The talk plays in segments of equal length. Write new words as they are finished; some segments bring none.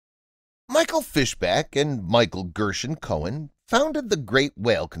Michael Fishback and Michael Gershon Cohen founded the Great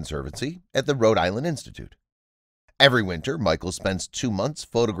Whale Conservancy at the Rhode Island Institute. Every winter, Michael spends 2 months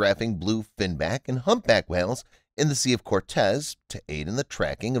photographing blue finback and humpback whales in the Sea of Cortez to aid in the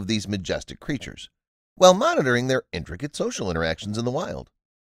tracking of these majestic creatures, while monitoring their intricate social interactions in the wild.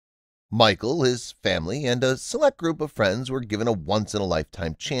 Michael, his family, and a select group of friends were given a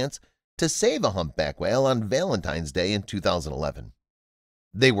once-in-a-lifetime chance to save a humpback whale on Valentine's Day in 2011.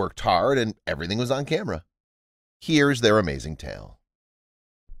 They worked hard and everything was on camera. Here's their amazing tale.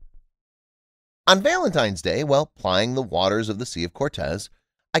 On Valentine's Day, while plying the waters of the Sea of Cortez,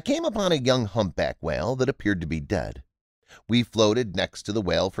 I came upon a young humpback whale that appeared to be dead. We floated next to the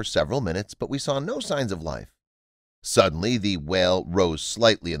whale for several minutes, but we saw no signs of life. Suddenly, the whale rose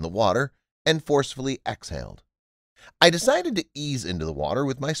slightly in the water and forcefully exhaled. I decided to ease into the water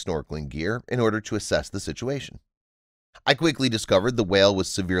with my snorkeling gear in order to assess the situation. I quickly discovered the whale was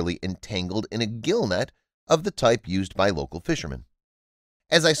severely entangled in a gill net of the type used by local fishermen.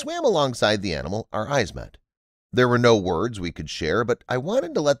 As I swam alongside the animal, our eyes met. There were no words we could share, but I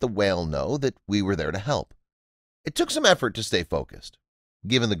wanted to let the whale know that we were there to help. It took some effort to stay focused.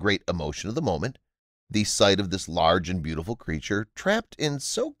 Given the great emotion of the moment, the sight of this large and beautiful creature trapped in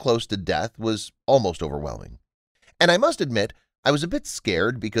so close to death was almost overwhelming. And I must admit, I was a bit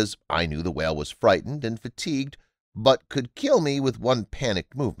scared because I knew the whale was frightened and fatigued, but could kill me with one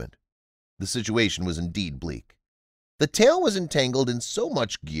panicked movement. The situation was indeed bleak. The tail was entangled in so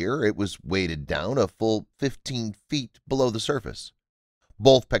much gear it was weighted down a full 15 feet below the surface.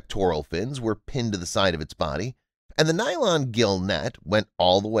 Both pectoral fins were pinned to the side of its body, and the nylon gill net went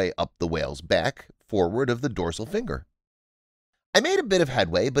all the way up the whale's back, forward of the dorsal finger. I made a bit of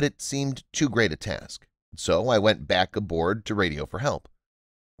headway, but it seemed too great a task, so I went back aboard to radio for help.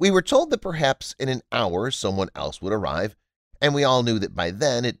 We were told that perhaps in an hour someone else would arrive, and we all knew that by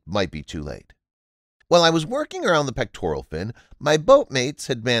then it might be too late. While I was working around the pectoral fin, my boatmates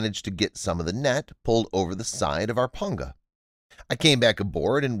had managed to get some of the net pulled over the side of our punga. I came back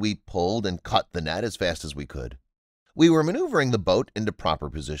aboard and we pulled and cut the net as fast as we could. We were maneuvering the boat into proper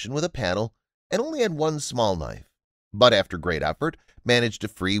position with a paddle and only had one small knife, but after great effort managed to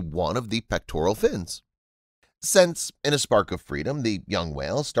free one of the pectoral fins. Since, in a spark of freedom, the young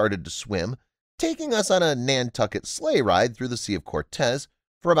whale started to swim, taking us on a Nantucket sleigh ride through the Sea of Cortez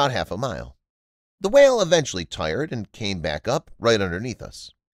for about half a mile. The whale eventually tired and came back up right underneath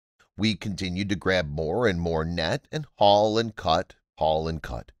us. We continued to grab more and more net and haul and cut, haul and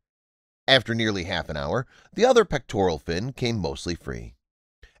cut. After nearly half an hour, the other pectoral fin came mostly free.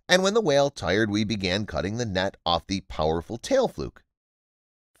 And when the whale tired, we began cutting the net off the powerful tail fluke.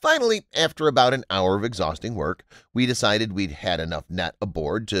 Finally, after about an hour of exhausting work, we decided we'd had enough net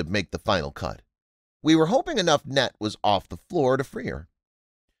aboard to make the final cut. We were hoping enough net was off the floor to free her.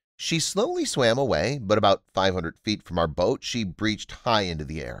 She slowly swam away, but about 500 feet from our boat, she breached high into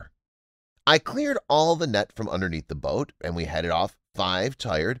the air. I cleared all the net from underneath the boat, and we headed off 5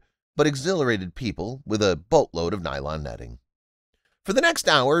 tired but exhilarated people with a boatload of nylon netting. For the next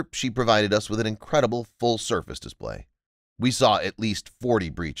hour, she provided us with an incredible full-surface display. We saw at least 40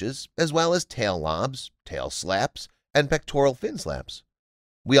 breaches, as well as tail lobs, tail slaps, and pectoral fin slaps.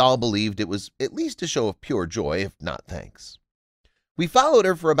 We all believed it was at least a show of pure joy, if not thanks. We followed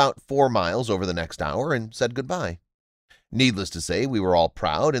her for about 4 miles over the next hour and said goodbye. Needless to say, we were all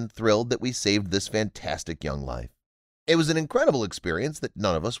proud and thrilled that we saved this fantastic young life. It was an incredible experience that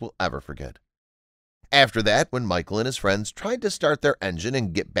none of us will ever forget. After that, when Michael and his friends tried to start their engine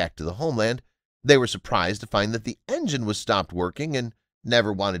and get back to the homeland, they were surprised to find that the engine was stopped working and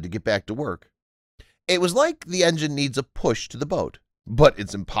never wanted to get back to work. It was like the engine needs a push to the boat, but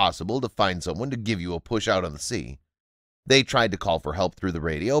it's impossible to find someone to give you a push out on the sea. They tried to call for help through the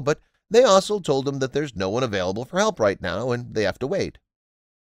radio, but they also told them that there's no one available for help right now and they have to wait.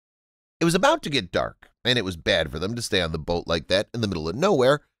 It was about to get dark, and it was bad for them to stay on the boat like that in the middle of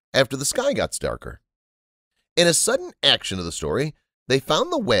nowhere after the sky got darker. In a sudden action of the story, they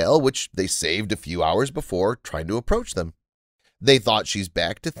found the whale, which they saved a few hours before, trying to approach them. They thought she's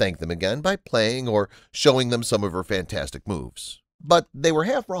back to thank them again by playing or showing them some of her fantastic moves. But they were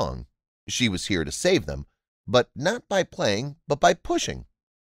half wrong. She was here to save them, but not by playing, but by pushing.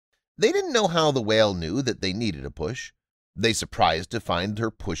 They didn't know how the whale knew that they needed a push. They surprised to find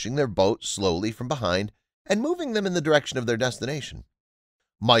her pushing their boat slowly from behind and moving them in the direction of their destination.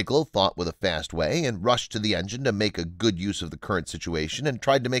 Michael thought with a fast way and rushed to the engine to make a good use of the current situation and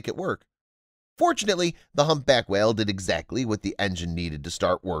tried to make it work. Fortunately, the humpback whale did exactly what the engine needed to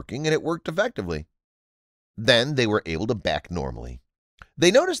start working, and it worked effectively. Then they were able to back normally. They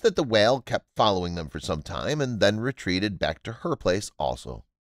noticed that the whale kept following them for some time and then retreated back to her place also.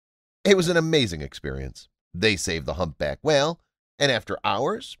 It was an amazing experience. They saved the humpback whale, and after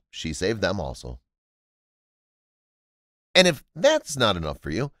hours, she saved them also. And if that's not enough for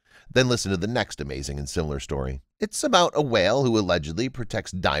you, then listen to the next amazing and similar story. It's about a whale who allegedly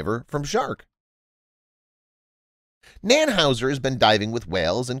protects diver from shark. Nan Hauser has been diving with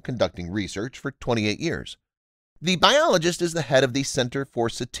whales and conducting research for 28 years. The biologist is the head of the Center for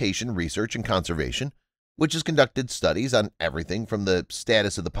Cetacean Research and Conservation, which has conducted studies on everything from the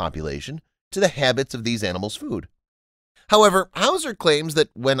status of the population to the habits of these animals' food. However, Hauser claims that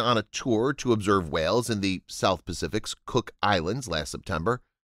when on a tour to observe whales in the South Pacific's Cook Islands last September,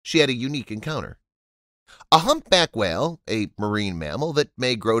 she had a unique encounter. A humpback whale, a marine mammal that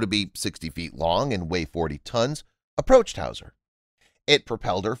may grow to be 60 feet long and weigh 40 tons, approached Hauser. It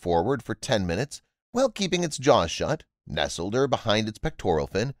propelled her forward for 10 minutes while keeping its jaws shut, nestled her behind its pectoral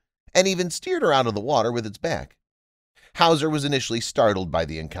fin, and even steered her out of the water with its back. Hauser was initially startled by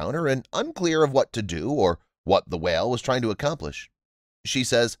the encounter and unclear of what to do or what the whale was trying to accomplish. She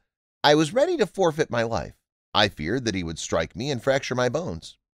says, "I was ready to forfeit my life. I feared that he would strike me and fracture my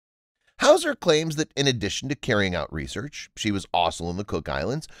bones." Hauser claims that in addition to carrying out research, she was also in the Cook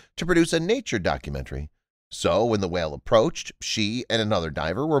Islands to produce a nature documentary. So when the whale approached, she and another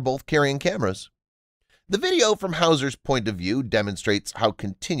diver were both carrying cameras. The video from Hauser's point of view demonstrates how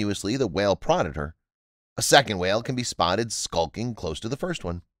continuously the whale prodded her. A second whale can be spotted skulking close to the first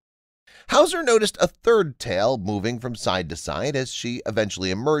one. Hauser noticed a third tail moving from side to side as she eventually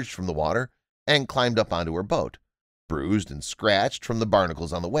emerged from the water and climbed up onto her boat, bruised and scratched from the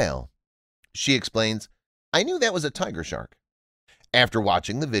barnacles on the whale. She explains, "I knew that was a tiger shark." After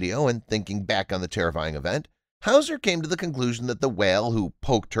watching the video and thinking back on the terrifying event, Hauser came to the conclusion that the whale who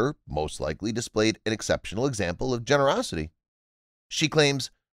poked her most likely displayed an exceptional example of generosity. She claims,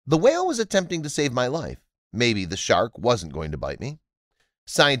 "The whale was attempting to save my life. Maybe the shark wasn't going to bite me."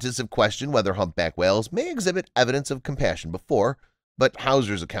 Scientists have questioned whether humpback whales may exhibit evidence of compassion before, but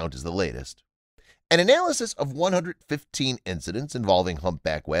Hauser's account is the latest. An analysis of 115 incidents involving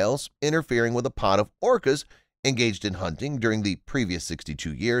humpback whales interfering with a pod of orcas engaged in hunting during the previous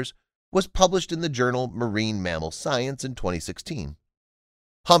 62 years was published in the journal Marine Mammal Science in 2016.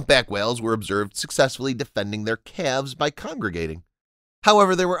 Humpback whales were observed successfully defending their calves by congregating.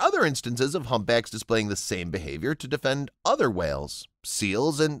 However, there were other instances of humpbacks displaying the same behavior to defend other whales,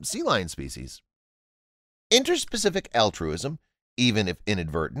 seals, and sea lion species. Interspecific altruism, even if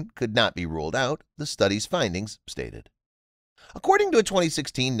inadvertent, could not be ruled out, the study's findings stated. According to a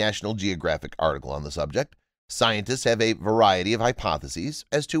 2016 National Geographic article on the subject, scientists have a variety of hypotheses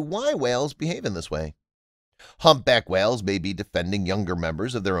as to why whales behave in this way. Humpback whales may be defending younger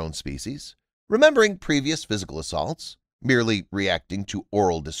members of their own species, remembering previous physical assaults, merely reacting to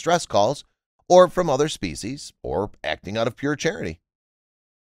oral distress calls, or from other species, or acting out of pure charity.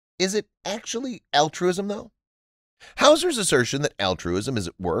 Is it actually altruism, though? Hauser's assertion that altruism is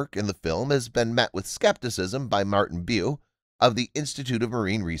at work in the film has been met with skepticism by Martin Bew of the Institute of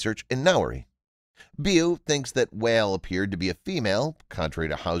Marine Research in Nauri. Bew thinks that whale appeared to be a female, contrary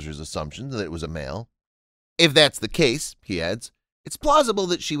to Hauser's assumption that it was a male. If that's the case, he adds, it's plausible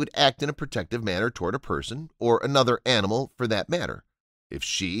that she would act in a protective manner toward a person, or another animal for that matter, if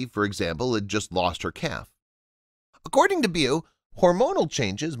she, for example, had just lost her calf. According to Bew, hormonal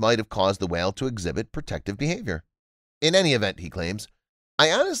changes might have caused the whale to exhibit protective behavior. In any event, he claims,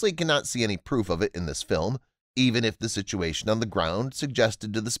 I honestly cannot see any proof of it in this film, even if the situation on the ground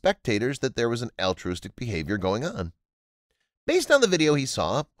suggested to the spectators that there was an altruistic behavior going on. Based on the video he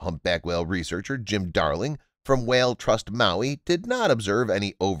saw, humpback whale researcher Jim Darling from Whale Trust Maui did not observe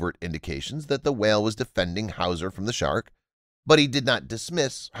any overt indications that the whale was defending Hauser from the shark, but he did not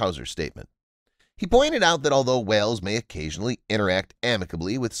dismiss Hauser's statement. He pointed out that although whales may occasionally interact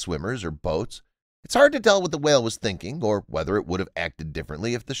amicably with swimmers or boats, it's hard to tell what the whale was thinking or whether it would have acted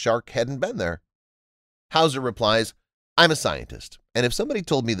differently if the shark hadn't been there. Hauser replies, I'm a scientist, and if somebody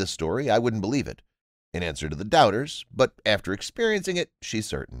told me this story, I wouldn't believe it. In answer to the doubters, but after experiencing it, she's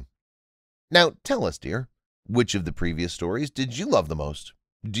certain. Now, tell us, dear, which of the previous stories did you love the most?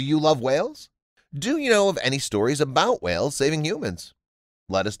 Do you love whales? Do you know of any stories about whales saving humans?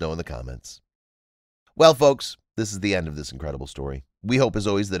 Let us know in the comments. Well, folks, this is the end of this incredible story. We hope, as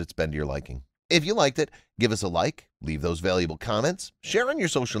always, that it's been to your liking. If you liked it, give us a like, leave those valuable comments, share on your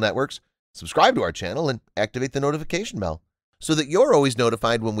social networks, subscribe to our channel, and activate the notification bell so that you're always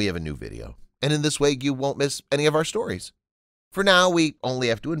notified when we have a new video. And in this way, you won't miss any of our stories. For now, we only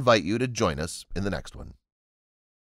have to invite you to join us in the next one.